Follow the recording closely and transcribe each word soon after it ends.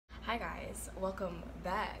Hi guys, welcome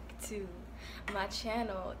back to my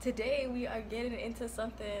channel. Today we are getting into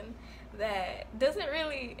something that doesn't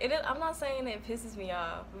really, I'm not saying it pisses me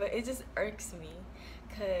off, but it just irks me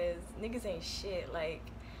because niggas ain't shit. Like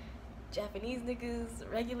Japanese niggas,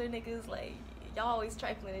 regular niggas, like y'all always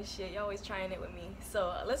trifling and shit, y'all always trying it with me.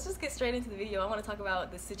 So let's just get straight into the video. I want to talk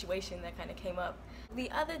about the situation that kind of came up. The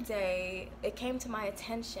other day, it came to my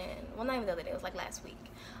attention, well not even the other day, it was like last week.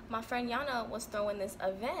 My friend Yana was throwing this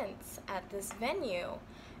event at this venue,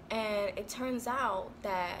 and it turns out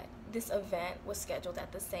that this event was scheduled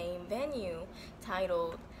at the same venue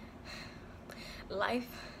titled Life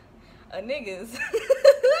of Niggas.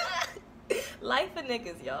 Life of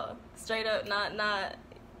Niggas, y'all. Straight up, not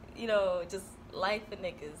you know, just Life of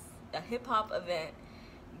Niggas. A hip-hop event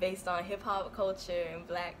based on hip-hop culture and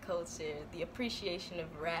black culture. The appreciation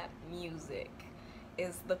of rap music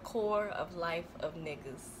is the core of Life of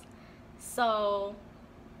Niggas. So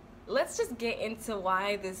let's just get into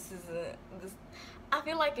why this isn't this. I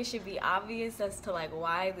feel like it should be obvious as to like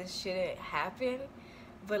why this shouldn't happen,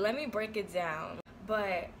 but let me break it down.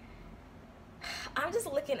 But I'm just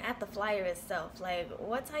looking at the flyer itself, like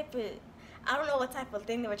what type of, I don't know what type of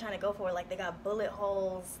thing they were trying to go for. Like they got bullet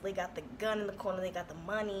holes, they got the gun in the corner, they got the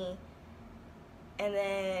money, and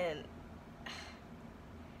then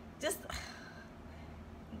just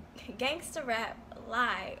gangster rap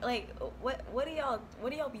lie. Like what do y'all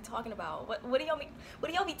be talking about? What do y'all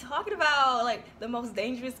be talking about? Like the most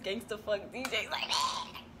dangerous gangster fuck DJs, like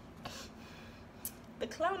the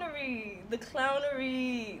clownery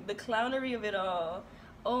of it all.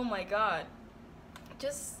 Oh my god.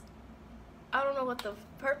 Just, I don't know what the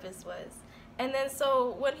purpose was. And then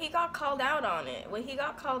so when he got called out on it,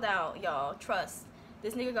 y'all, trust,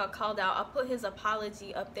 this nigga got called out. I put his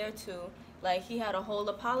apology up there too. Like he had a whole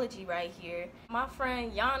apology right here. My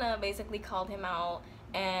friend Yana basically called him out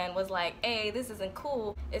and was like, hey, this isn't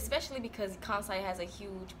cool, especially because Kansai has a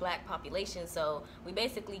huge black population. So we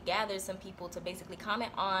basically gathered some people to basically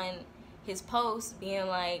comment on his post being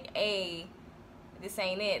like, hey, this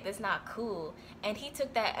ain't it, that's not cool. And he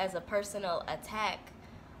took that as a personal attack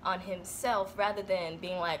on himself rather than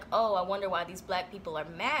being like, oh, I wonder why these black people are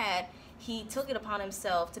mad. He took it upon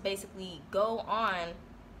himself to basically go on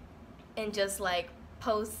and just like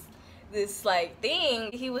post this like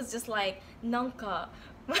thing. He was just like, なんか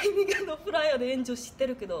マイミガのフライヤーで炎上知って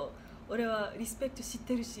るけど俺はリスペクト知っ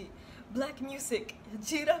てるしブラックミュージック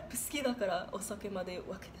G ラップ好きだからお酒まで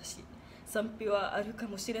分けたし賛否はあるか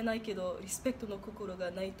もしれないけどリスペクトの心が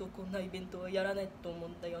ないとこんなイベントはやらないと思う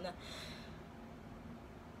んだよな。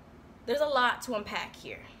 There's a lot to unpack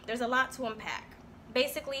here. There's a lot to unpack.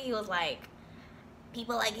 Basically he was like,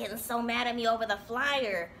 people are getting so mad at me over the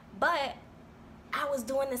flyer, but I was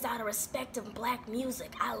doing this out of respect of black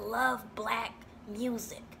music. I love black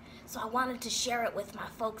music, so I wanted to share it with my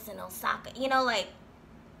folks in Osaka. You know, like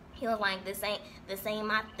he was like, this ain't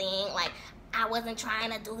my thing. Like I wasn't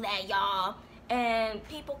trying to do that, y'all. And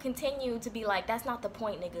people continue to be like, that's not the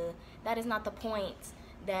point, nigga. That is not the point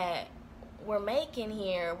that we're making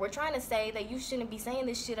here. We're trying to say that you shouldn't be saying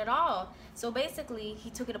this shit at all. So basically he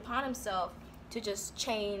took it upon himself to just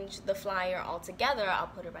change the flyer altogether. I'll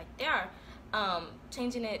put it right there.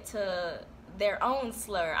 Changing it to their own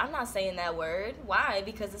slur. I'm not saying that word. Why?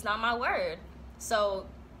 Because it's not my word. So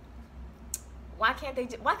why couldn't they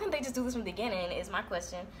just do this from the beginning is my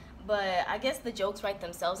question. But I guess the jokes write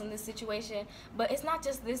themselves in this situation. But it's not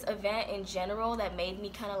just this event in general that made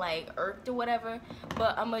me kind of like irked or whatever,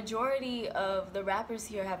 but a majority of the rappers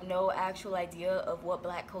here have no actual idea of what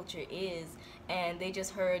black culture is, and they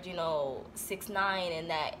just heard, you know, 6ix9ine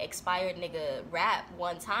and that expired nigga rap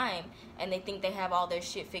one time and they think they have all their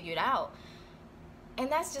shit figured out. And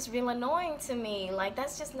that's just real annoying to me. Like,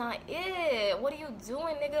 that's just not it. What are you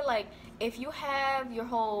doing, nigga? Like, if you have your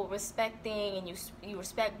whole respect thing and you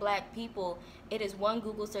respect black people, it is one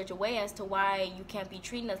Google search away as to why you can't be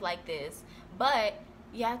treating us like this. But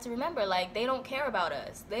you have to remember, like, they don't care about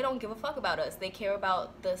us. They don't give a fuck about us. They care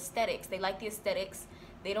about the aesthetics. They like the aesthetics.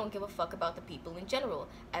 They don't give a fuck about the people in general.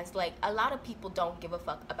 As, like, a lot of people don't give a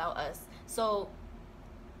fuck about us. So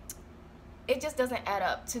it just doesn't add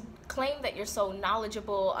up. To claim that you're so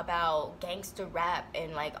knowledgeable about gangster rap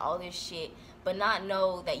and like all this shit, but not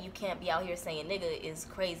know that you can't be out here saying nigga is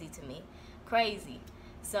crazy to me. Crazy.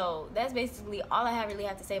 So that's basically all I really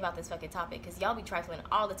have to say about this fucking topic, because y'all be trifling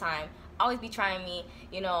all the time. Always be trying me.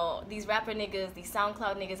 You know, these rapper niggas, these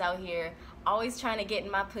SoundCloud niggas out here, always trying to get in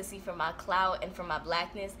my pussy for my clout and for my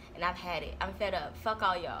blackness, and I've had it. I'm fed up. Fuck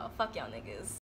all y'all. Fuck y'all niggas.